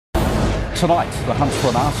Tonight, the hunt for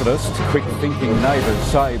an arsonist. Quick-thinking neighbours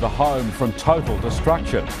save a home from total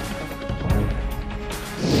destruction.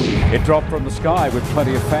 It dropped from the sky with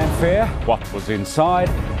plenty of fanfare. What was inside,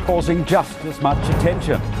 causing just as much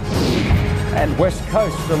attention. And West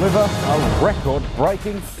Coast deliver a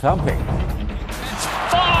record-breaking thumping. It's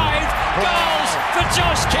 5 goals for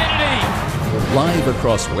Josh Kennedy. Live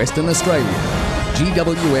across Western Australia,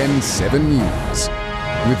 GWN7 News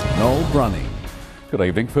with Noel Brunning. Good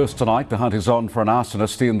evening. First tonight, the hunt is on for an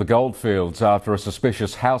arsonist in the goldfields after a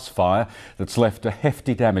suspicious house fire that's left a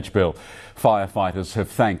hefty damage bill. Firefighters have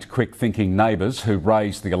thanked quick-thinking neighbours who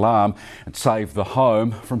raised the alarm and saved the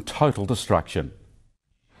home from total destruction.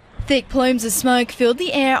 Thick plumes of smoke filled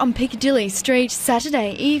the air on Piccadilly Street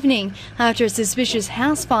Saturday evening after a suspicious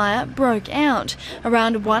house fire broke out.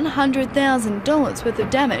 Around $100,000 worth of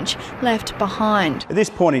damage left behind. At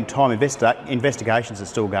this point in time, investigations are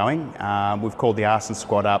still going. We've called the arson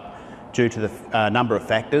squad up due to the number of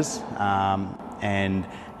factors and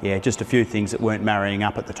just a few things that weren't marrying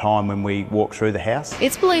up at the time when we walked through the house.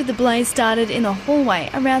 It's believed the blaze started in the hallway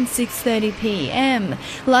around 6:30 p.m.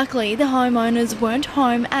 Luckily, the homeowners weren't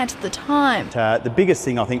home at the time. The biggest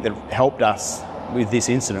thing I think that helped us with this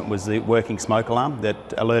incident was the working smoke alarm that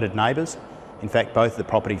alerted neighbours. In fact, both the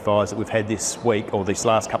property fires that we've had this week or this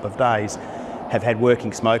last couple of days have had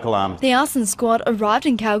working smoke alarms. The arson squad arrived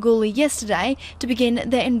in Kalgoorlie yesterday to begin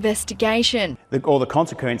their investigation. All the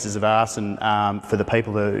consequences of arson for the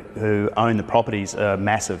people who own the properties are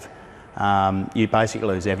massive. You basically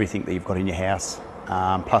lose everything that you've got in your house,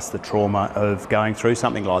 plus the trauma of going through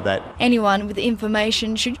something like that. Anyone with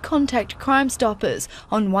information should contact Crime Stoppers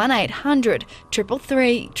on 1800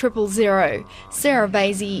 333 000. Sarah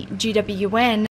Vasey, GWN.